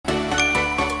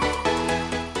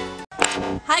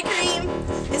Hi Karim,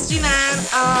 it's Gina.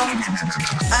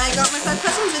 I got my 5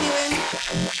 questions anyway.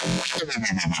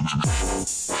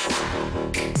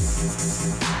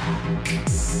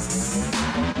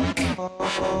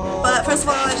 But first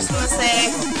of all, I just want to say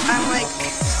I'm like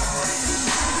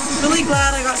really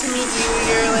glad I got to meet you.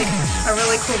 You're like a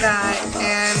really cool guy,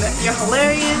 and you're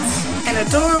hilarious and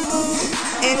adorable,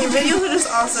 and your videos are just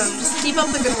awesome. Just keep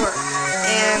up the good work,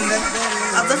 and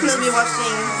I'll definitely be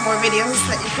watching more videos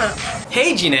that you put up.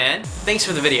 Hey Jinan, thanks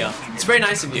for the video. It's very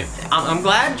nice of you. I'm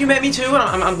glad you met me too,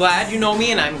 and I'm glad you know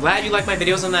me, and I'm glad you like my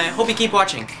videos, and I hope you keep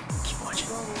watching. Keep watching.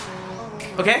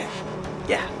 Okay?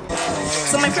 Yeah.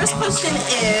 So my first question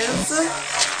is,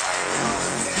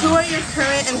 who are your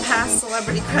current and past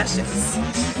celebrity crushes?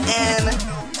 And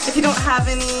if you don't have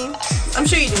any, I'm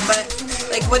sure you do, but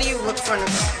like, what do you look for in a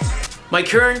girl? My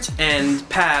current and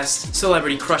past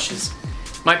celebrity crushes.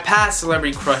 My past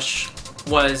celebrity crush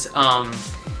was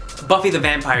Buffy the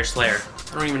Vampire Slayer.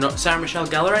 I don't even know, Sarah Michelle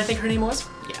Gellar, I think her name was?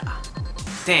 Yeah.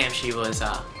 Damn, she was,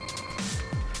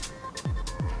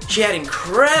 she had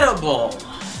incredible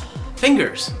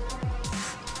fingers.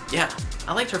 Yeah,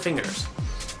 I liked her fingers.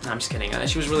 No, I'm just kidding.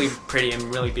 She was really pretty and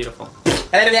really beautiful.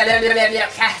 I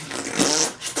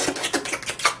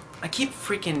keep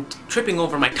freaking tripping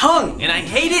over my tongue, and I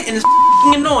hate it, and it's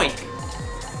f***ing annoying.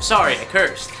 Sorry, I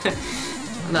cursed.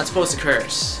 I'm not supposed to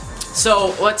curse.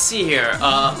 So, let's see here.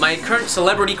 My current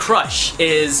celebrity crush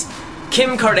is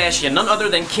Kim Kardashian, none other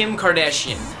than Kim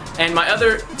Kardashian. And my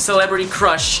other celebrity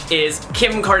crush is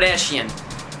Kim Kardashian.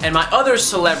 And my other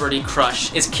celebrity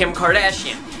crush is Kim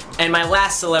Kardashian. And my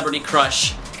last celebrity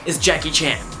crush is Jackie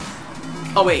Chan.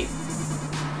 Oh wait.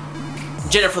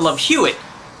 Jennifer Love Hewitt.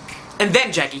 And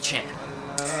then Jackie Chan.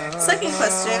 Second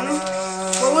question,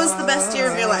 what was the best year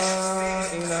of your life?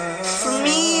 For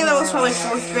me, that was probably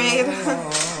 4th grade.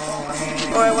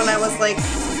 Or when I was like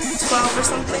 12 or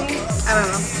something. I don't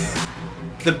know.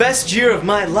 The best year of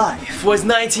my life was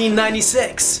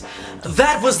 1996.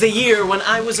 That was the year when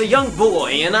I was a young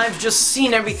boy, and I've just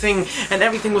seen everything, and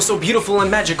everything was so beautiful and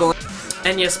magical.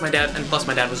 And yes, my dad, and plus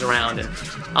my dad was around, and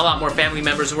a lot more family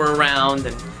members were around,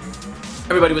 and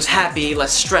everybody was happy,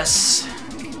 less stress.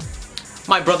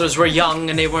 My brothers were young,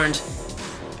 and they weren't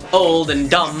old and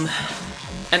dumb.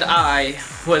 And I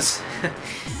was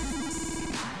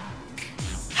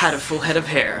had a full head of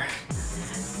hair.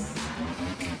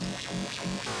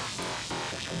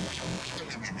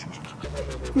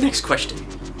 Next question.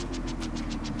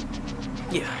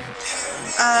 Yeah.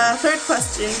 Third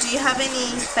question, do you have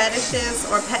any fetishes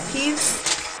or pet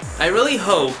peeves? I really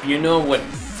hope you know what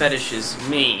fetishes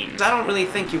mean. I don't really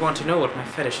think you want to know what my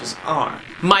fetishes are.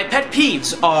 My pet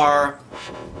peeves are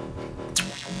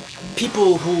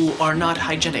people who are not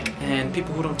hygienic, and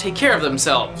people who don't take care of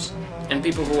themselves, and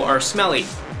people who are smelly.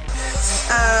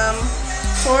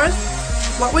 Fourth,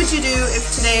 what would you do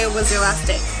if today was your last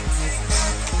day?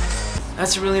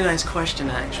 That's a really nice question,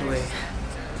 actually.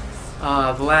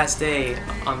 The last day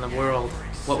on the world,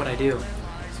 what would I do?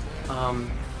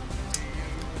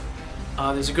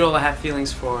 There's a girl I have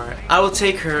feelings for. I will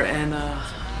take her, and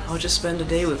I'll just spend a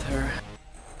day with her.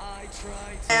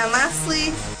 And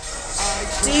lastly,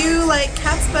 do you like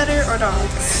cats better or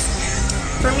dogs?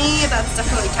 For me, that's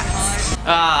definitely cats.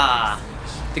 Ah,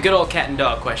 the good old cat and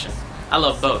dog question. I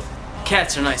love both.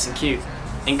 Cats are nice and cute,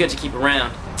 and good to keep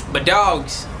around. But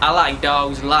dogs, I like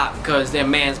dogs a lot because they're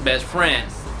man's best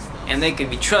friend, and they can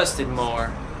be trusted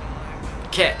more.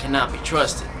 Cat cannot be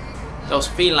trusted. Those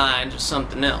felines are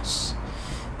something else.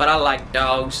 But I like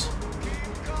dogs.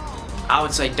 I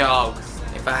would say dog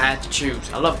if I had to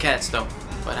choose. I love cats though,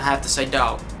 but I have to say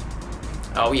dog.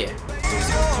 Oh yeah.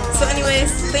 So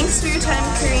anyways, thanks for your time,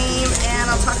 Karim, and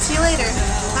I'll talk to you later.